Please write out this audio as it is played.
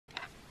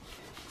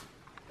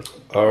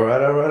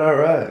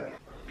Alright.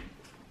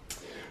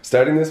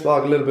 Starting this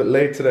vlog a little bit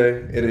late today.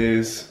 It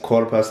is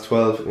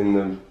 12:15 in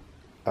the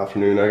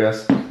afternoon, I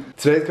guess.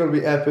 Today's gonna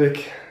be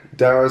epic.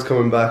 Daire's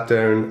coming back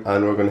down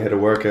and we're gonna hit a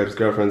workout. His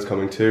girlfriend's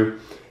coming too.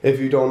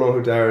 If you don't know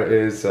who Daire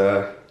is,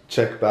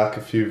 check back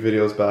a few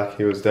videos back.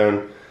 He was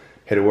down,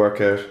 hit a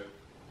workout.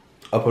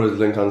 I'll put his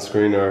link on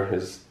screen or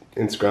his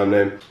Instagram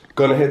name.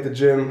 Gonna hit the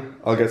gym,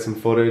 I'll get some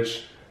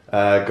footage.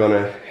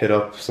 Gonna hit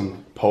up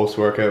some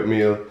post-workout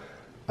meal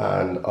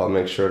and I'll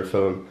make sure to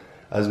film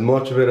as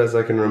much of it as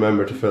I can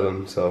remember to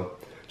film. So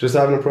just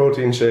having a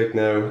protein shake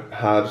now.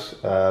 Had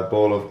a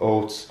bowl of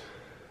oats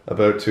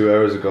about 2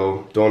 hours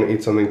ago. Don't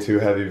eat something too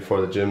heavy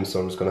before the gym, so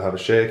I'm just gonna have a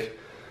shake.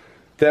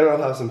 Then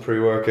I'll have some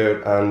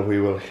pre-workout and we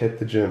will hit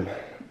the gym.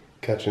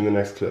 Catch you in the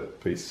next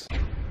clip. Peace.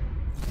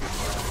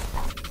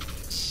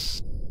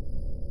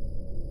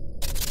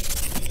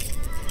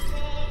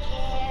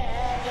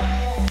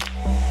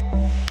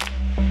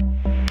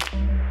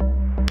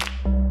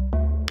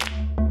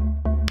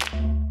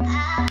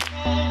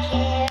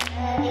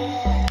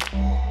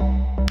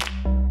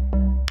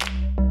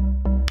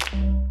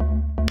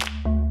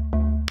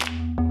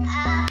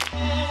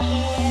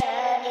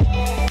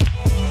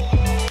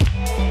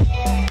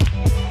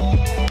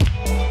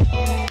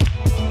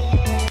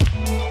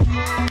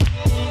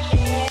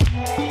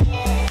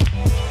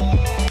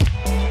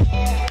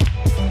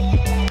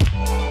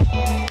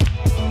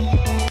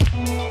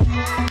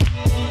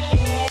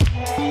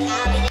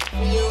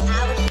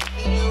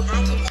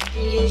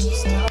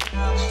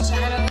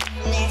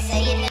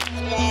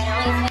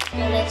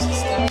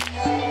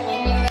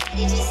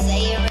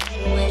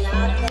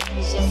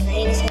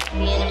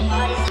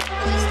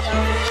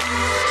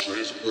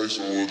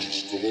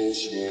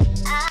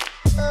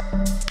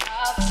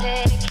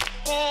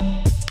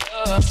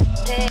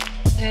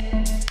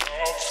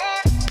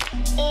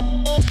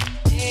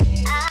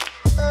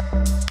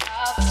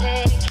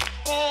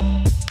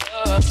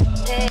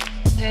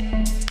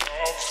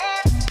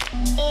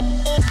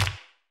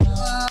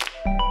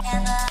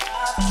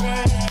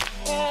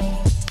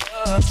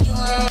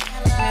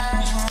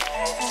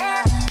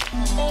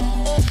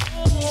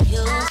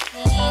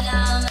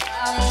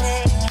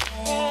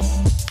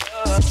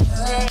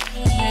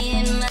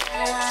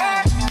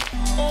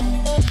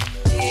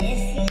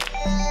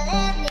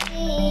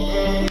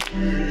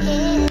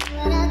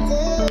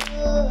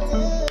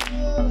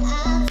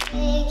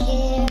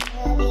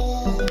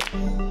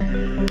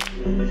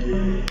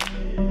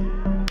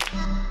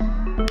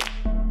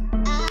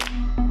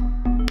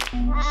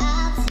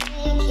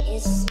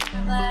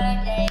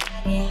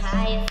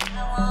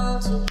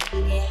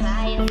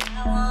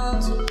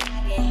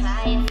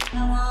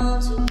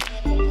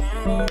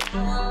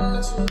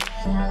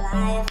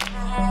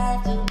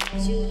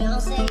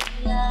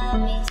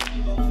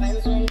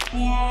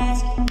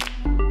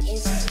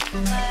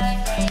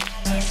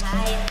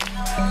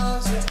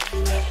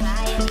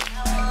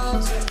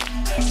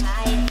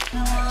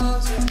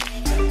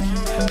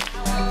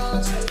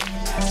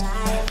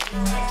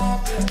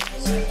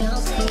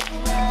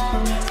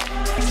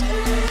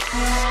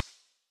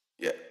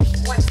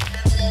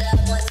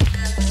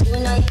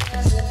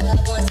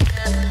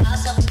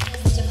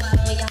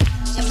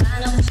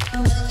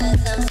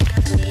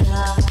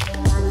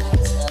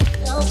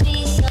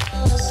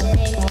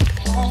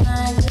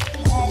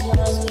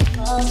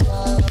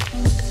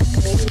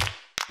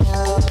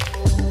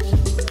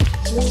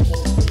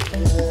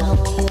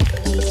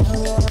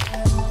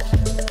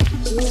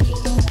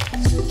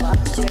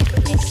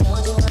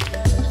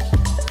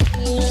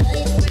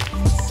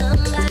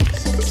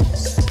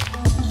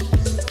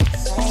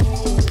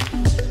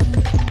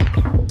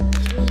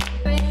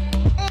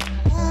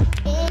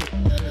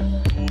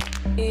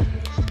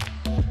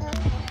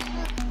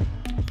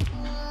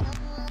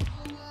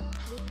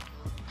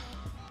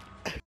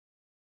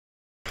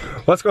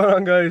 What's going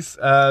on, guys?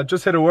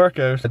 Just hit a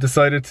workout. I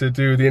decided to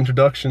do the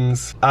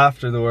introductions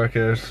after the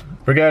workout.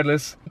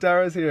 Regardless,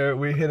 Daire's here.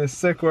 We hit a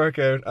sick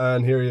workout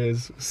and here he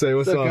is. Say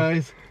what's up,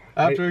 guys.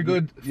 After a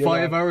good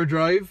 5-hour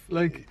drive,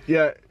 like,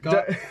 yeah.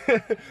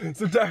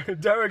 So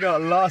Daire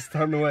got lost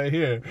on the way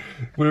here.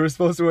 We were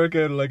supposed to work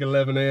out at like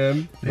 11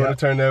 AM, but it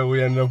turned out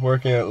we ended up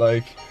working at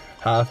like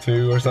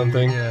 2:30 or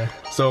something. Yeah.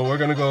 So we're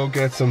gonna go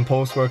get some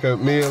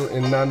post-workout meal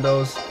in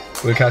Nando's.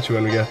 We'll catch you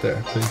when we get there,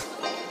 please.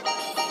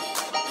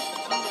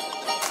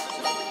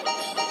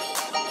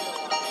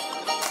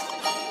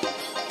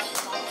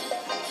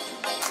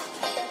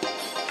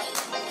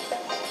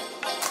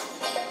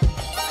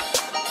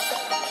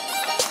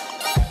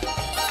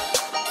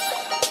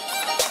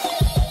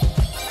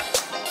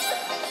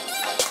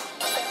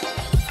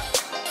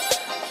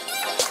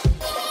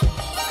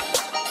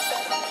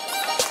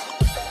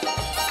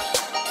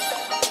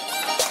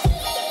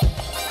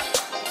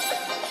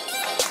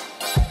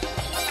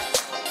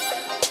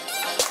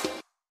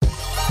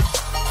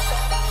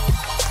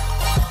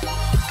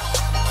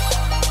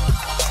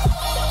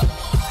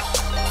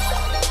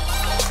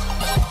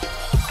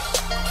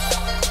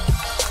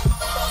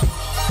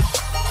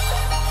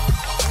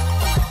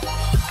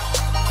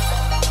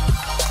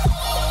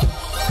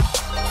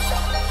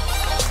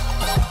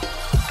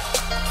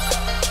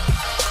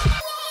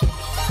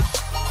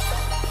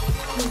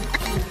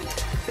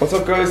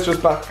 What's up guys,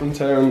 just back from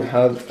town,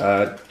 had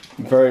a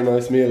very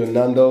nice meal in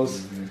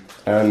Nando's,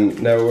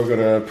 and now we're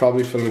gonna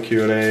probably film a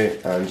Q&A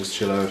and just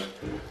chill out.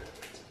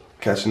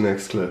 Catch the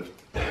next clip.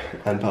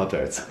 And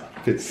Pop-Tarts.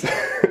 Peace.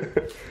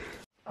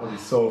 I'll be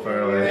so far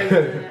away.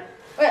 Wait,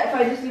 if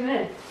I just zoom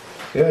in?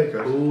 Yeah, you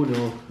could. Oh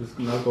no, let's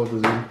not go to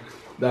Zoom.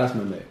 That's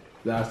my mate.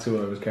 That's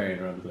who I was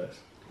carrying around the place.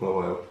 Oh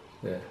wow.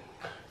 Yeah.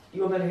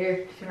 You want me to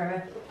hear?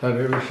 Sure. Have I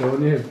ever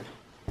shown you him?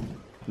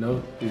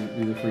 No?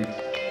 He's a freak.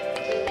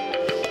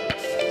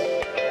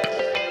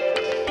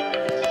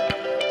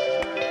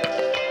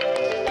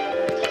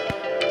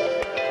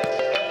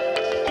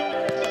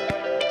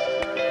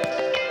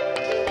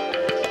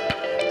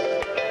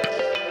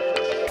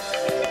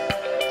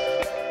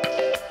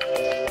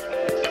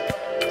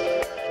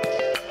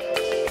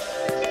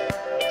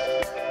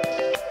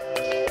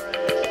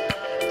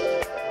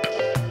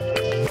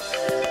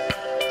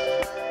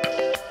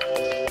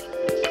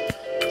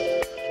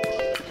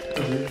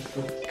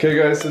 Okay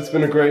guys, it's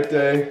been a great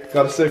day.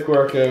 Got a sick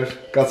workout,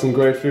 got some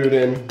great food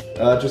in.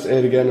 Just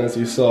ate again as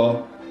you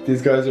saw.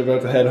 These guys are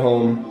about to head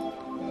home.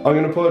 I'm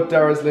gonna put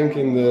Daire's link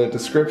in the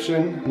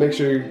description. Make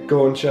sure you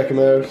go and check him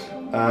out.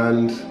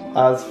 And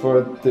as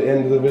for the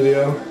end of the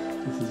video,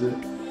 this is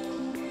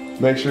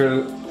it. Make sure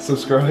to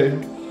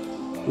subscribe,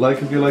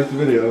 like if you like the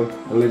video,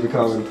 and leave a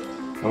comment.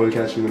 And we'll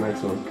catch you in the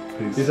next one.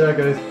 Peace. Peace out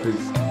guys.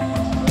 Peace.